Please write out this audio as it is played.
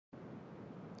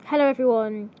Hello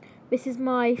everyone, this is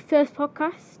my first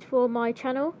podcast for my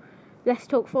channel, Let's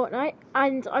Talk Fortnite,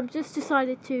 and I've just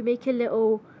decided to make a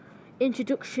little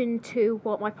introduction to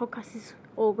what my podcast is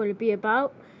all going to be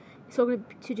about. It's all going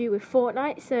to do with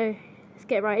Fortnite, so let's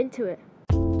get right into it.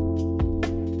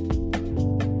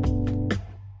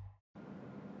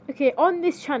 Okay, on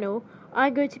this channel,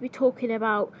 I'm going to be talking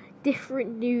about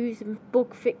different news and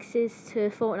bug fixes to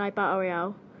Fortnite Battle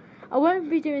Royale. I won't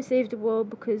be doing Save the World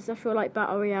because I feel like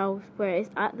Battle Royale is where it's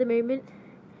at the moment.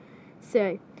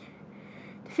 So,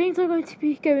 the things I'm going to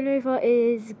be going over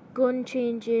is gun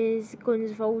changes,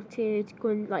 guns vaulted,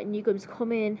 new guns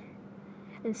coming,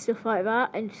 and stuff like that,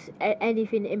 and just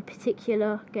anything in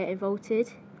particular getting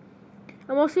vaulted.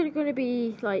 I'm also going to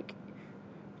be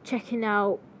checking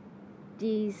out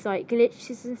these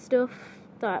glitches and stuff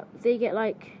that they get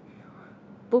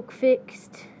bug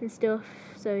fixed and stuff.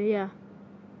 So yeah.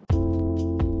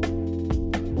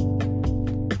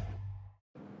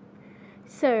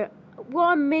 So, what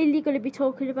I'm mainly going to be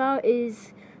talking about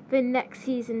is the next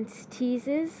season's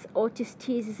teasers, or just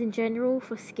teasers in general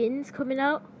for skins coming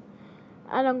out.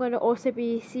 And I'm going to also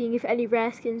be seeing if any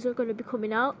rare skins are going to be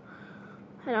coming out,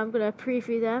 and I'm going to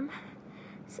preview them.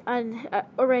 And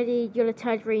already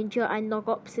Yuletide Ranger and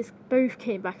Nogops both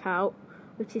came back out,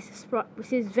 which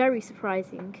is very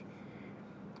surprising.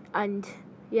 And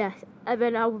yeah, and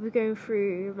then I will be going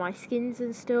through my skins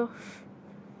and stuff.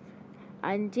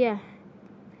 And yeah.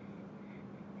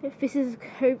 This is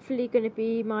hopefully going to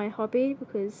be my hobby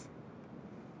because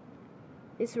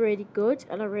it's really good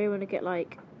and I really want to get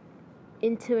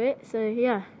into it. So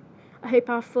yeah, I hope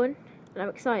I have fun and I'm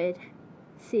excited.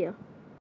 See ya.